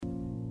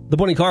The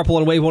Morning Carpool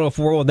on Wave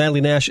 104 with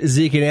Natalie Nash,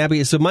 Zeke, and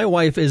Abby. So my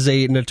wife is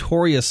a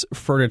notorious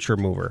furniture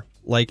mover.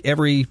 Like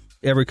every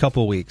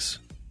couple of weeks.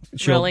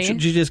 Really? She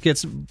just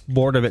gets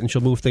bored of it and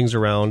she'll move things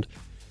around,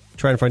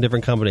 try and find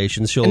different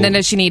combinations. And then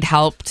does she need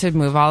help to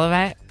move all of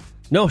it?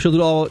 No, she'll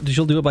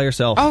do it by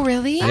herself. Oh,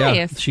 really? Yeah,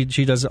 Nice.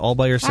 she does it all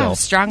by herself. Wow,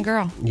 strong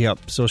girl.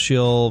 Yep. So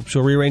she'll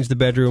rearrange the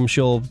bedroom.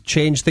 She'll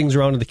change things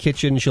around in the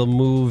kitchen. She'll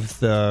move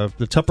the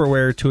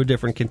Tupperware to a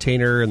different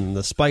container, and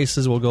the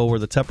spices will go where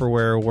the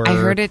Tupperware were. I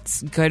heard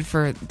it's good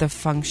for the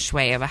feng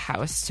shui of a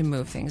house to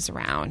move things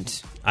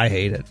around. I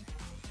hate it.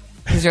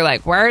 Because you're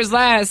like, where's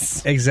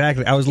this?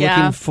 Exactly. I was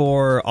looking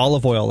for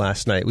olive oil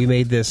last night. We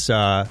made this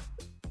with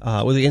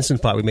the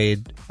Instant Pot. We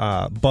made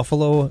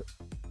buffalo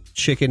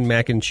chicken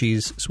mac and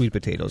cheese sweet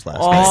potatoes last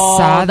night. I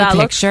saw the that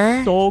picture.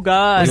 looks so good.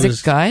 Was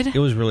it good? It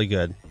was really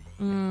good.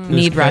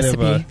 Need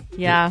recipe.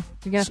 Yeah,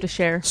 you're going to have to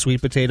share.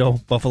 Sweet potato,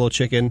 buffalo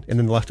chicken, and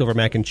then the leftover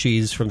mac and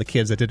cheese from the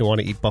kids that didn't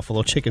want to eat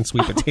buffalo chicken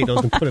sweet potatoes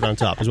and put it on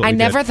top. Is what I we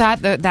never did.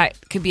 thought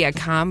that could be a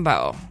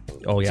combo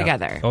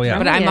together. Oh, yeah.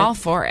 But I'm all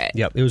for it.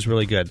 Yep, it was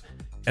really good.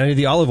 And I need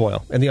the olive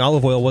oil, and the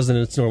olive oil wasn't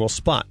in its normal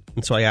spot.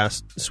 And so I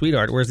asked,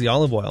 sweetheart, where's the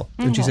olive oil?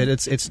 And she said,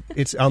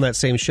 it's on that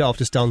same shelf,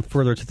 just down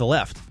further to the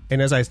left.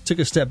 And as I took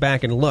a step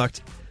back and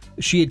looked,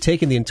 she had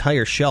taken the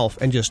entire shelf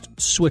and just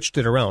switched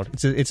it around.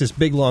 It's this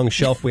big, long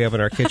shelf we have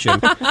in our kitchen.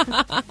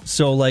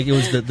 So, like, it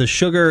was the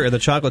sugar and the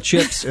chocolate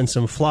chips and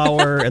some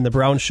flour, and the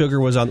brown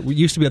sugar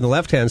used to be on the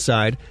left-hand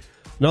side.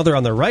 Now they're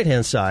on the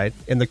right-hand side,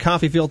 and the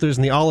coffee filters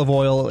and the olive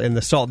oil and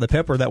the salt and the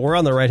pepper that were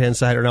on the right-hand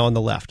side are now on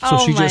the left. So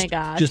she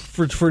just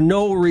for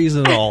no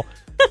reason at all,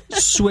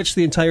 switched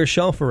the entire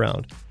shelf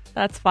around.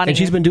 That's funny. And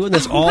she's been doing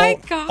this all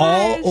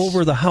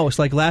over the house.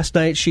 Like last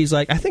night, she's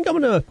like, I think I'm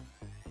going to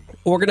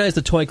organize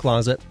the toy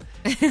closet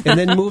and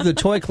then move the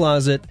toy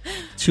closet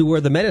to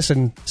where the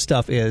medicine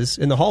stuff is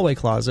in the hallway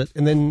closet,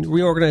 and then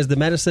reorganize the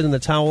medicine and the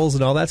towels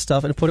and all that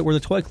stuff and put it where the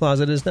toy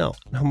closet is now.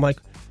 And I'm like,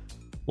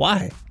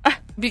 why?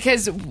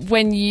 Because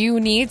when you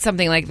need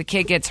something, like the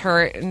kid gets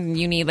hurt and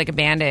you need like a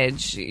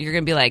bandage, you're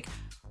going to be like,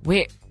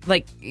 where?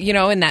 Like, you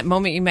know, in that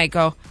moment you might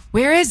go,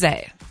 where is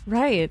it?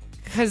 Right.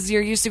 Because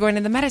you're used to going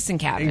to the medicine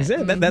cabinet.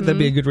 Exactly. That'd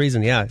be a good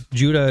reason, yeah.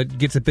 Judah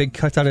gets a big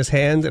cut on his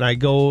hand, and I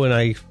go and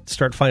I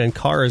start finding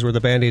cars where the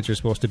Band-Aids are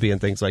supposed to be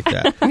and things like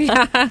that.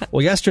 Yeah.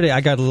 Well, yesterday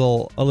I got a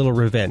little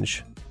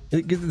revenge.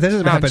 This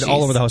has happened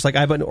all over the house. Like,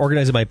 I've been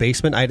organizing my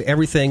basement. I had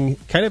everything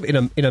kind of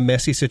in a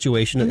messy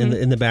situation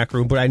in the back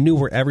room, but I knew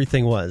where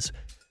everything was.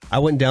 I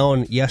went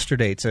down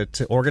yesterday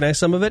to organize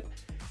some of it,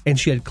 and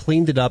she had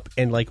cleaned it up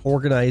and like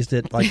organized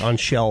it like on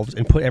shelves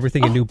and put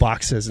everything in new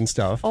boxes and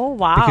stuff. Oh,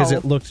 wow. Because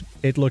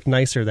it looked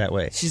nicer that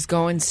way. She's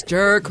going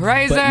stir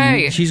crazy.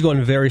 But she's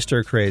going very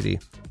stir crazy.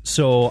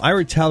 So I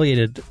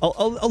retaliated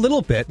a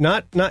little bit,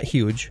 not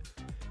huge,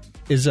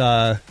 is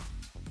because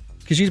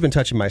she's been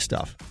touching my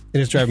stuff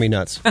and it's driving me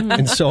nuts.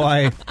 And so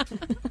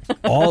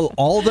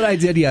all that I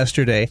did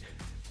yesterday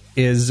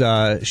is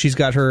she's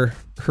got her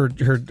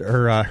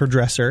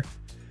dresser.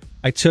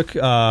 I took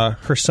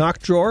her sock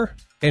drawer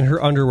and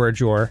her underwear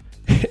drawer,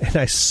 and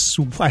I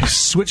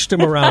switched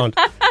them around.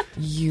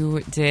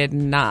 You did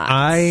not.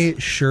 I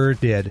sure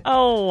did.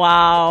 Oh,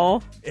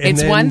 wow.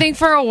 It's one thing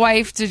for a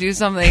wife to do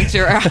something to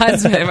her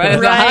husband, but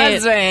it's the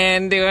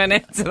husband doing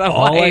it to the wife.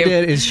 All I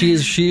did is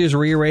she has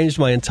rearranged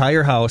my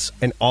entire house,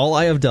 and all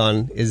I have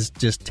done is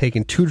just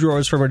taken two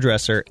drawers from her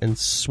dresser and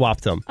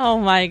swapped them. Oh,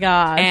 my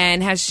God.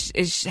 And has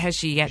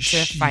she yet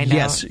to find out?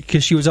 Yes,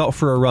 because she was out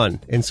for a run,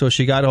 and so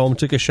she got home,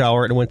 took a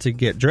shower, and went to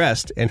get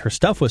dressed, and her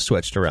stuff was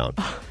switched around.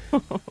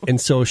 And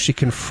so she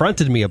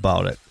confronted me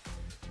about it.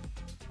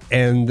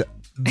 And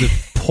the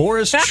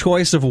poorest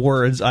choice of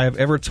words I have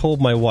ever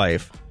told my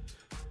wife.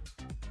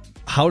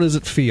 How does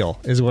it feel,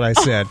 is what I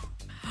said.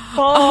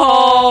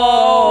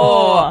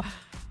 Oh,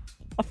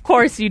 of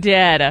course you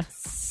did.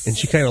 And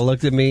she kind of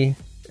looked at me,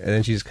 and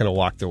then she just kind of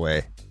walked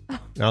away. And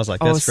I was like,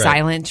 that's right.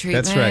 Silent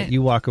treatment? That's right.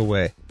 You walk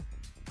away.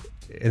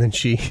 And then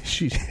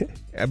she's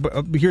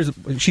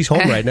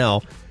home right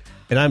now,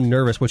 and I'm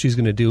nervous what she's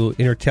going to do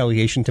in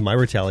retaliation to my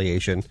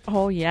retaliation.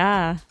 Oh,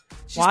 yeah.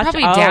 She's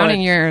probably down in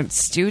your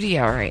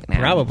studio right now.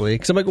 Probably.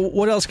 Because I'm like,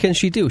 what else can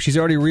she do? She's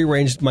already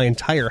rearranged my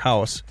entire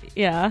house.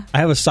 Yeah. I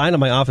have a sign on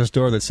my office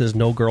door that says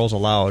no girls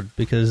allowed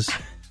because...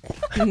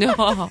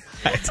 No.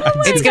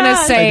 It's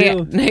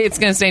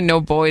going to say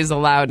no boys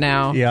allowed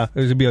now. Yeah.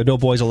 There's going to be a no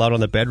boys allowed on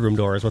the bedroom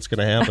door is what's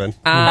going to happen.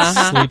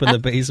 Sleep in the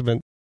basement.